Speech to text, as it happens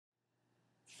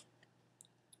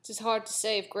'Tis hard to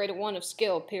say if greater one of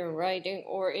skill appear in writing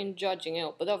or in judging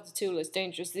ill, but of the two less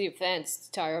dangerous the offence,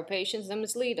 to tire our patience and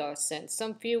mislead our sense.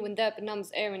 Some few in that, but none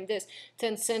must err in this.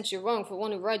 10th century wrong for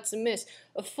one who writes amiss.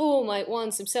 A fool might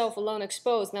once himself alone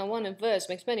expose, now one in verse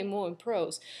makes many more in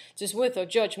prose. 'Tis with our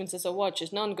judgments as our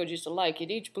watches, none go just alike,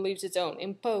 yet each believes its own.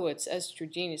 In poets, as true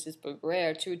genius is but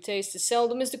rare, true taste is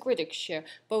seldom as the critic's share.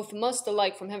 Both must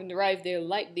alike from heaven derive their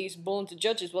light, these born to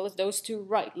judge as well as those to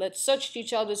write. Let such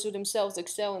teach others who themselves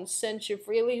excel, and censure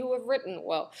freely who have written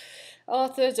well.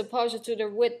 Authors are partial to their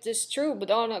wit, 'tis true,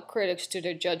 but are not critics to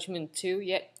their judgment too.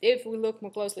 Yet, if we look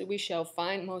more closely, we shall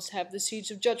find most have the seeds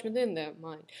of judgment in their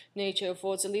mind. Nature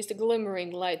affords at least a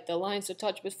glimmering light. The lines are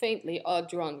touched but faintly, are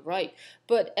drawn right.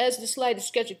 But as the slightest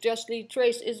sketch of justly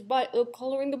traced is by ill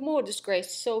coloring the more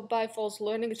disgraced, so by false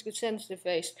learning is good sense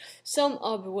defaced. Some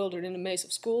are bewildered in the maze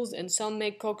of schools, and some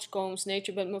make coxcombs,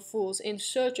 nature but more fools. In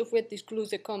search of wit, these clues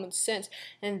their common sense,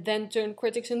 and then turn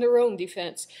critics in their own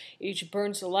defense. Each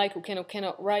burns alike who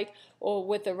cannot write, or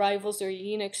with the rivals their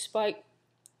eunuch spite.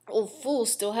 All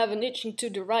fools still have an itching to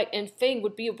the right, and fain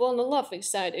would be upon the laughing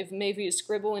side. If maybe a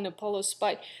scribble in Apollo's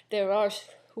spite, there are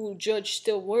who judge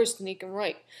still worse than he can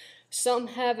write. Some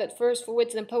have at first for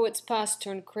wits and poets passed,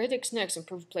 turned critics next, and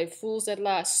proved play fools at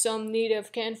last. Some neither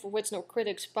have can for wits nor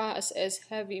critics pass, as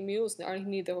heavy mules are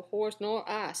neither horse nor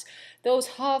ass.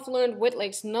 Those half-learned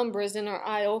witlings number as in our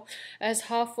isle, as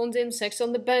half-formed insects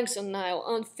on the banks of Nile.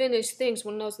 Unfinished things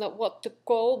one knows not what to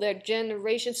call, their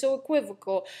generation so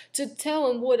equivocal. To tell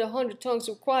 'em would 100 tongues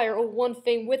require, or one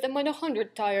fain wit that might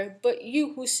 100 tire. But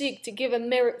you who seek to give a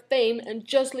merit fame, and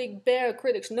justly bear a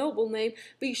critic's noble name,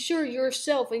 be sure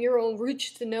yourself and your own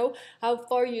reach to know how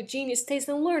far your genius, taste,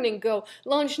 and learning go.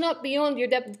 Launch not beyond your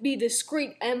depth, be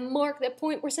discreet, and mark that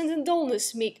point where sense and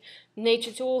dullness meet.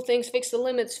 Nature to all things fixed the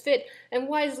limits fit, and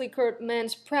wisely curbed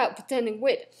man's proud pretending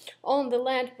wit. On the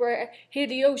land where here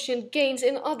the ocean gains,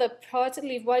 in other parts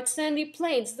leave white sandy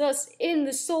plains. Thus in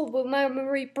the soul where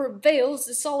memory prevails,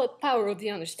 the solid power of the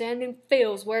understanding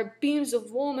fails. Where beams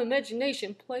of warm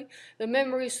imagination play, the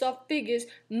memory's soft figures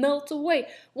melt away.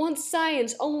 One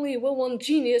science only will one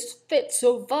genius fit,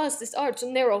 so vast is art, so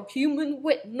narrow human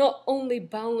wit. Not only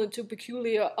bound into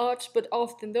peculiar arts, but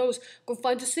often those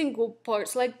confined to single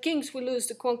parts. Like kings we lose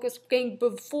the conquest gained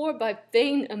before, by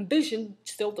vain ambition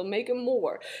still to make him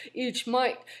more. Each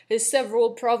might his several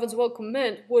province well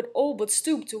command, would all but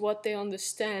stoop to what they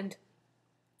understand.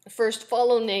 First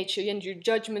follow nature, and your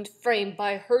judgment frame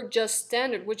by her just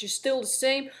standard, which is still the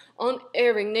same,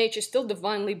 unerring nature, still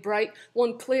divinely bright,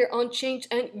 one clear, unchanged,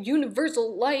 and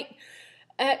universal light,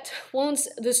 at once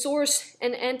the source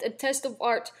and end and test of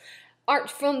art.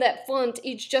 Art from that fund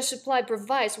each just supply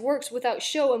provides, works without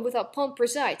show and without pomp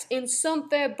presides. In some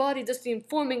fair body does the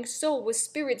informing soul with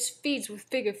spirits feeds, with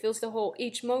figure fills the whole.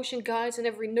 Each motion guides and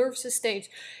every nerve sustains.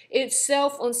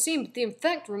 Itself unseen, but the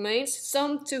effect remains.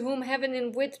 Some to whom heaven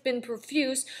in wit been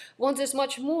profuse want as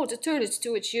much more to turn it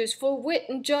to its use. For wit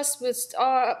and justice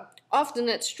are often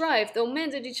at strife, though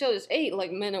men at each other's aid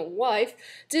like man and wife.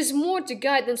 'Tis more to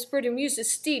guide than spur to muse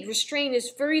his steed, restrain his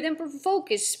fury than provoke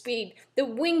his speed. The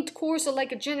winged courser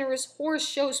like a generous horse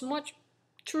shows much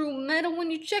true mettle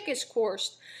when you check his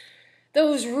course.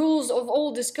 Those rules of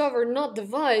old discovered, not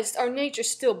devised, are nature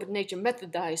still, but nature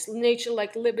methodized. Nature,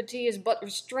 like liberty, is but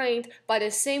restrained by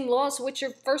the same laws which are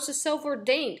first herself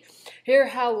ordained. Here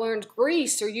how learned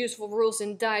Greece her useful rules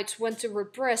indites, when to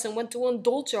repress and when to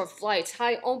indulge our flights.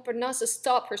 High on Parnassus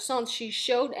top her sons she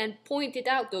showed, and pointed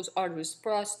out those arduous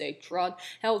paths they trod,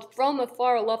 held from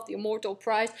afar aloft the immortal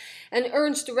prize, and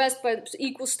urged the rest by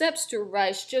equal steps to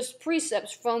rise. Just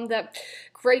precepts from that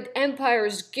great empire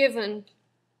is given.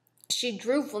 She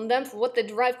drew from them for what they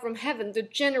derived from heaven. The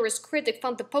generous critic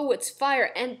found the poet's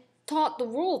fire, and taught the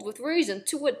world with reason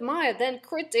to admire. Then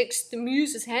critics the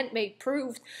muse's handmaid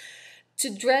proved, to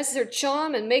dress her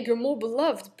charm and make her more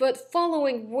beloved. But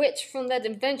following which from that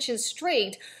invention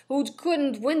strayed, who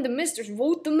couldn't win the mistress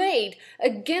wooed the maid.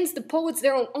 Against the poets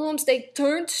their own arms they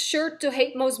turned, sure to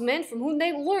hate most men from whom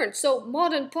they learned. So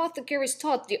modern apothecaries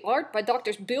taught the art by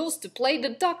doctors' bills to play the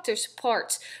doctor's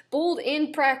parts. Bold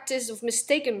in practice of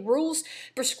mistaken rules,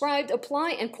 prescribed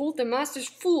apply and called their masters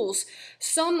fools.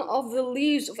 Some of the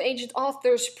leaves of ancient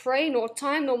authors pray, nor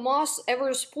time nor moss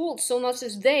ever spoiled so much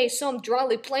as they. Some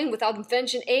dryly plain without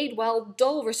invention aid, while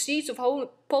dull receipts of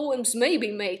poems may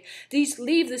be made. These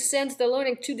leave the sense they're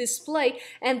learning to display,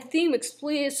 and theme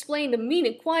explain the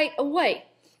meaning quite away.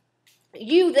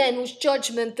 You then, whose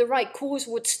judgment the right course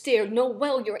would steer, know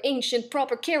well your ancient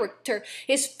proper character,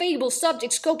 his fable,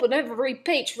 subject, scope on every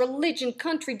page, religion,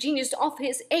 country, genius of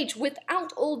his age.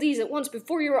 Without all these at once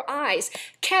before your eyes,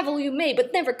 cavil you may,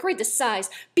 but never criticize.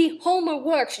 Be Homer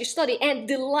works you study and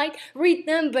delight, read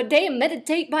them by day and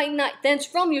meditate by night. Thence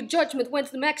from your judgment whence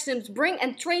the maxims bring,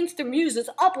 and trains their muses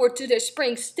upward to their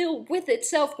spring. Still with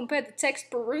itself compare the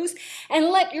text peruse, and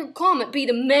let your comment be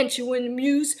the Mantuan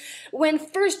muse. When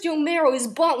first your marrow his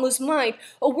bottomless mind,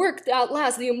 a work that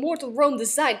outlasts the immortal Rome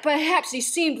design. Perhaps he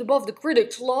seemed above the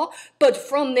critic's law, but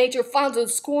from nature found a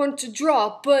scorn to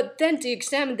draw. But then to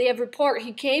examine the every part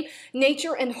he came,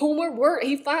 nature and Homer were,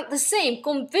 he found the same.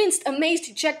 Convinced, amazed,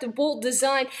 he checked the bold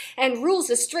design, and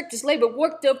rules as strict as labor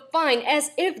work define,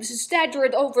 as if the stature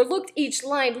had overlooked each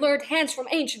line, learned hence from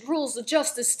ancient rules the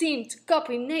just esteem. To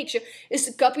copy nature is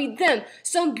to copy them.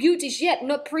 Some beauties yet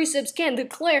not precepts can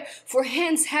declare, for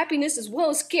hence happiness as well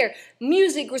as care.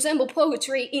 Music resemble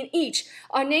poetry in each,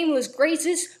 are nameless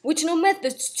graces which no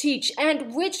methods teach,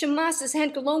 and which a master's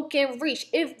hand alone can reach,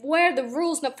 if where the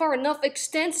rules not far enough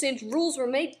extend, since rules were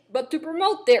made but to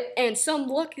promote their end. Some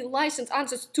lucky license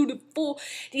answers to the full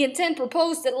the intent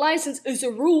proposed, that license is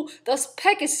a rule. Thus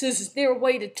Pegasus, their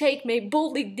way to take, may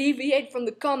boldly deviate from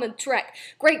the common track.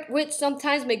 Great wit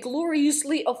sometimes may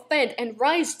gloriously offend, and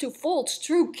rise to faults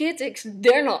true critics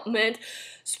dare not mend.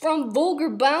 From vulgar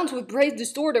bounds with brave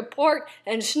distort their part,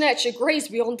 and snatch a grace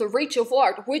beyond the reach of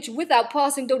art, which without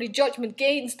passing though the judgment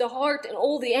gains the heart, and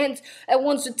all the ends at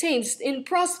once attains. In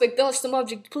prospect thus some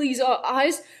object please our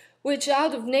eyes, which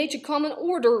out of nature common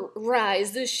order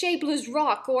rise, the shapeless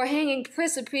rock or hanging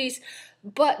precipice.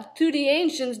 But to the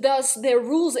ancients thus their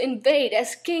rules invade,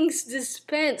 as kings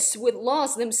dispense with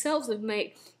laws themselves have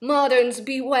made. Moderns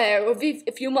beware of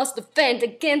if you must offend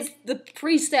against the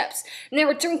precepts,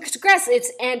 never transgress it,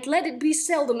 and let it be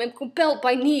seldom and compelled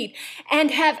by need,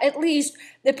 and have at least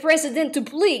the precedent to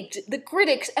plead. The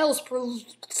critics else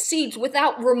proceeds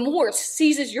without remorse,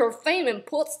 seizes your fame and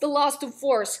puts the laws to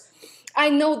force. I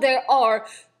know there are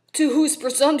to whose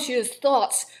presumptuous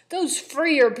thoughts those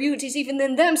freer beauties even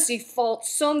in them see faults.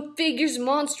 Some figures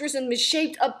monstrous and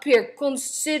misshaped appear,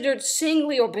 considered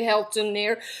singly or beheld too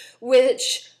near,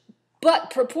 which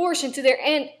but proportion to their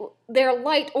end, their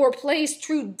light or place,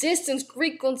 true distance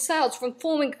reconciles from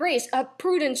forming grace. A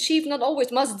prudent chief not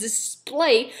always must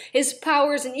display his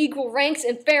powers in equal ranks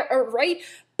and fair array,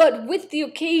 but with the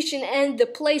occasion and the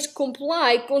place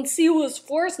comply, conceal his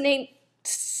force, name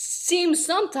seems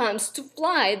sometimes to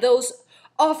fly, those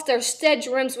oft are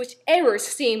statuettes which errors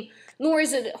seem, nor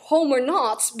is it Homer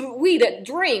knots, but we that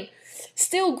dream.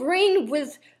 Still green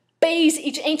with base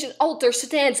each ancient altar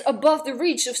stands above the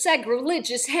reach of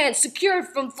sacrilegious hands, secured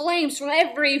from flames, from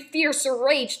every fiercer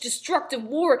rage, destructive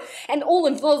war, and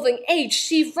all-involving age.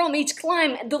 See from each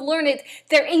clime the learned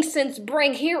their incense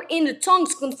bring, here in the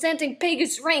tongues consenting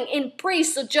pagans ring, in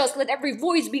praise so just let every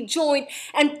voice be joined,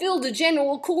 and fill the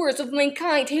general chorus of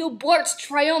mankind. Hail bards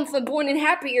triumphant, born in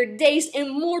happier days,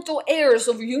 immortal heirs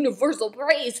of universal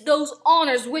praise, those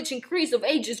honors which increase of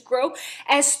ages grow,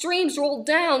 as streams roll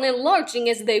down, enlarging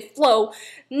as they flow.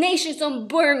 Nations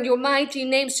unburn, your mighty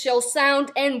names shall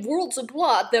sound, and worlds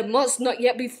applaud that must not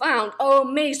yet be found. Oh,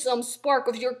 may some spark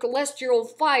of your celestial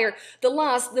fire, the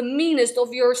last, the meanest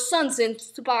of your sons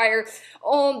inspire,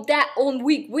 on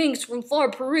weak wings from far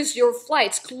pursue your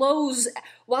flights, close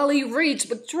while he reads,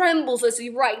 but trembles as he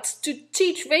writes, to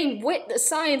teach vain wit the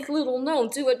science little known,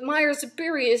 to admire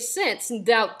superior sense and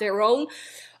doubt their own.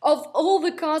 Of all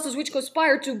the causes which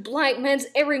conspire to blind man's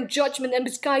erring judgment and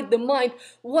misguide the mind,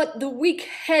 what the weak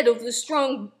head of the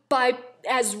strong by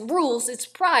as rules its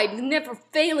pride, the never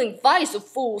failing vice of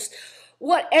fools.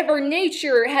 Whatever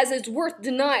nature has its worth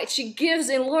denied, she gives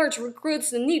in large recruits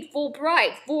the needful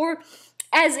pride. For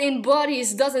as in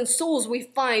bodies does in souls we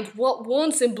find what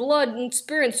once in blood and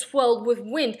spirit swelled with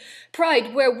wind,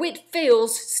 pride where wit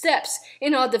fails steps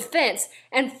in our defense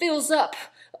and fills up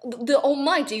the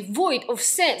almighty void of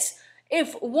sense.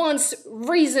 If once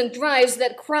reason drives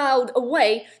that crowd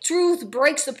away, truth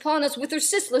breaks upon us with her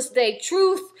ceaseless day.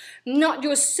 Truth, not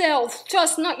yourself,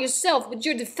 trust not yourself, but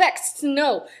your defects to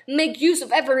know. Make use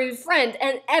of every friend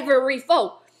and every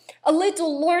foe. A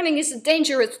little learning is a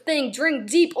dangerous thing. Drink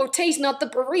deep or taste not the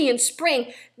Perean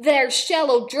spring. Their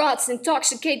shallow draughts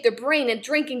intoxicate the brain, and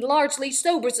drinking largely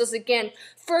sobers us again.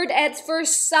 Third at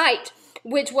first sight,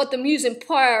 which what the muse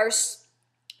imparts.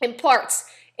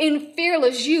 In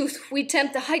fearless youth we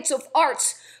tempt the heights of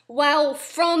arts, while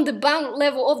from the bound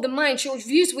level of the mind, short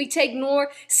views we take nor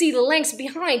see the lengths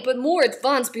behind, but more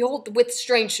advanced behold with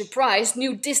strange surprise,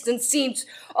 new distant scenes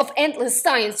of endless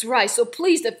science rise. So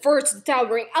pleased at first the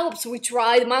towering Alps we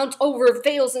try, the mount over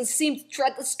vales and seem to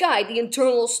tread the sky, the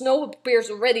internal snow appears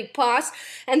already past,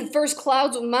 and the first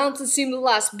clouds of mountains seem to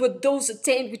last, but those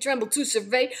attained we tremble to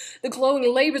survey, the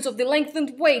glowing labors of the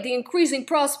lengthened way, the increasing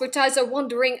prospertize our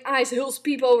wondering eyes, hills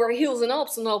peep over hills and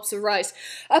Alps arise.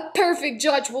 A perfect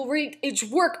judge will read each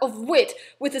work of wit,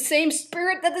 with the same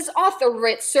spirit that its author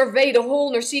writ, survey the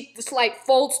whole nor seek the slight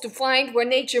faults to find, where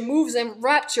nature moves and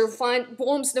rapture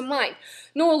warms the mind,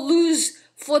 nor lose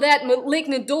for that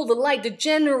malignant dull delight, the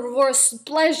generous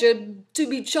pleasure to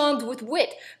be charmed with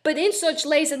wit, but in such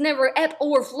lays that never ebb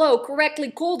or flow,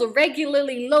 correctly called or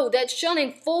regularly low, that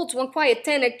shunning faults one quiet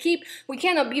tenor keep, we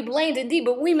cannot be blamed indeed,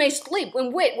 but we may sleep,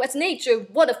 when wit, what's nature,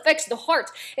 what affects the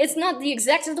heart, it's not the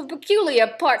exaction of peculiar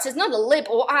parts, it's not a lip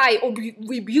or eye or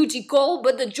we beauty call,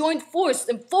 but the joint force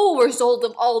and full result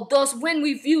of all, thus when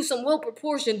we view some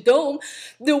well-proportioned dome,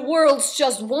 the world's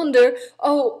just wonder,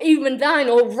 oh, even thine,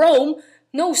 O Rome,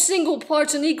 no single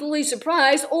part's unequally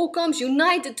surprised, all comes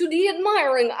united to the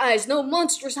admiring eyes, no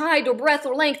monstrous height or breadth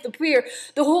or length appear,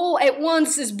 the whole at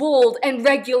once is bold and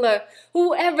regular.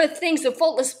 Whoever thinks a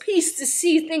faultless piece to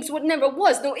see thinks what never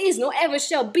was, nor is, nor ever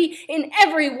shall be, in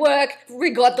every work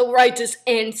regard the righteous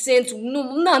end, since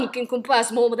none can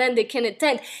compass more than they can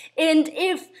attend, and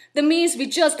if the means be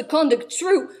just, the conduct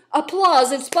true,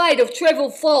 applause in spite of trivial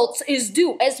faults is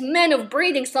due, as men of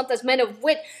breeding, sometimes men of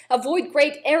wit, avoid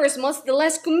great errors must the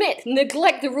less commit,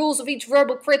 neglect the rules of each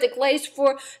verbal critic lays,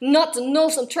 for not to know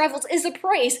some trifles is a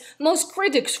praise, most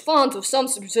critics fond of some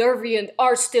subservient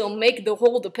art still make the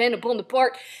whole depend upon the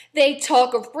part, they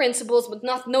talk of principles but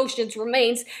not notions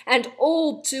remains, and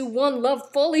all to one love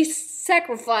folly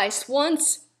sacrifice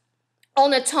once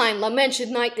on a time, lamented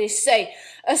night, they say,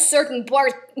 a certain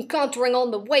bard encountering on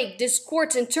the way,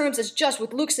 discourse in terms as just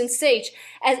with looks and sage,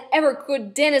 as ever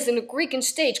could Dennis in the Grecian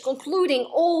stage, concluding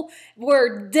all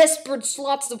were desperate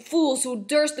slots of fools who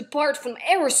durst depart from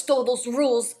Aristotle's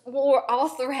rules, or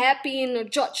author happy and a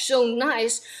judge so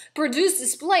nice, produced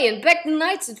display and begged the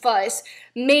knight's advice,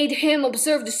 made him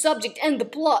observe the subject and the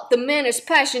plot, the manners,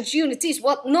 passions, unities,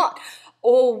 what not,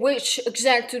 all which,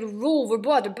 exact to the rule, were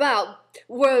brought about,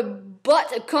 were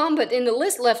but a combat in the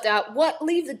list left out. What,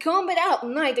 leave the combat out?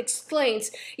 Knight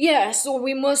exclaims. Yes, or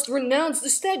we must renounce the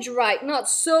stage right. Not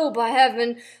so, by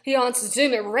heaven, he answers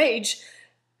in a rage.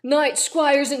 Knights,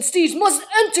 squires, and steeds must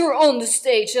enter on the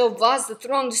stage, so vast the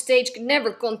throng the stage could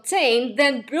never contain,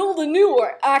 then build a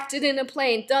newer, acted in a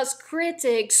plain. Thus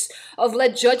critics of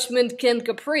let judgment can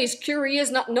caprice, curious,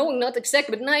 not knowing, not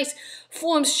exact, but nice,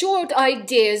 form short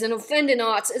ideas and offend in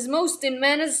arts, as most in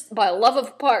manners by love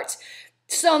of parts.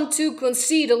 Some too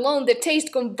concede alone their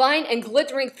taste combine, and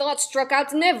glittering thoughts struck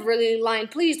out in every line,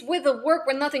 pleased with a work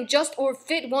where nothing just or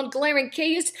fit, one glaring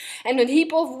chaos, and a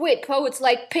heap of wit. Poets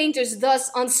like painters thus,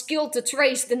 unskilled to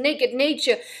trace the naked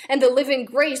nature and the living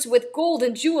grace, with gold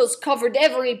and jewels covered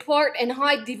every part, and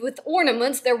hide with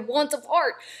ornaments their want of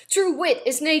art. True wit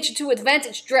is nature to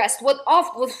advantage dressed, what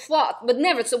oft was thought, but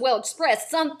never so well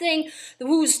expressed, something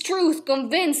whose truth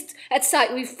convinced at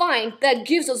sight we find, that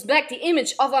gives us back the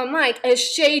image of our mind, as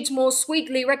shades more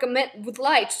sweetly recommend with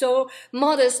light, so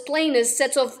modest plainness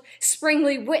sets of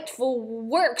springly wit, for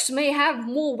works may have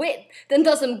more wit than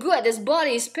does them good, as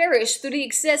bodies perish through the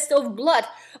excess of blood,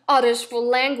 others for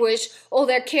language all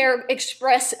their care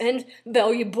express, and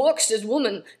value books as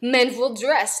women, men will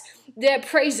dress. Their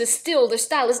praise is still, their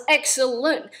style is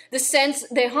excellent, the sense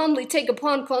they humbly take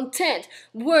upon content.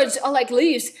 Words are like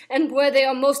leaves, and where they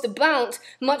are most abound,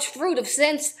 much fruit of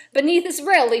sense beneath is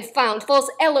rarely found. False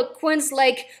eloquence,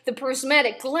 like the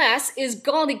prismatic glass, is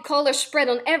gaudy color spread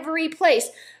on every place.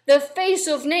 The face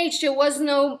of nature was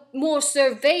no more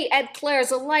survey at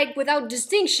Claire's alike without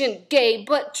distinction gay,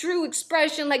 but true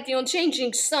expression like the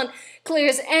unchanging sun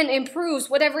clears and improves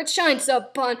whatever it shines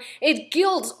upon. It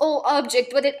gilds all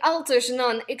object, but it alters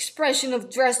none. Expression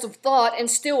of dress of thought, and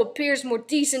still appears more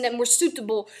decent and more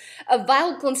suitable. A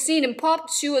vile conceit and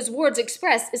impoptuous words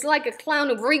expressed is like a clown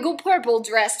of regal purple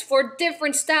dressed, for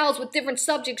different styles with different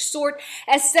subjects sort,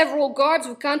 as several guards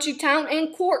of country, town,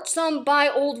 and court. Some by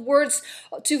old words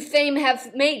to fame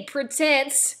have made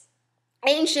pretense,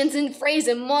 ancients in phrase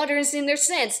and moderns in their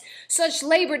sense. Such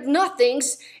labored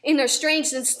nothings in their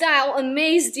strange in style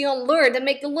amaze the unlearned and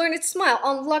make the learned smile.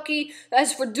 Unlucky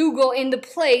as for Dougal in the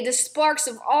play, the sparks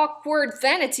of awkward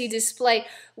vanity display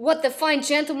what the fine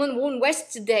gentleman won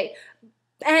west today,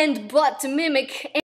 and but to mimic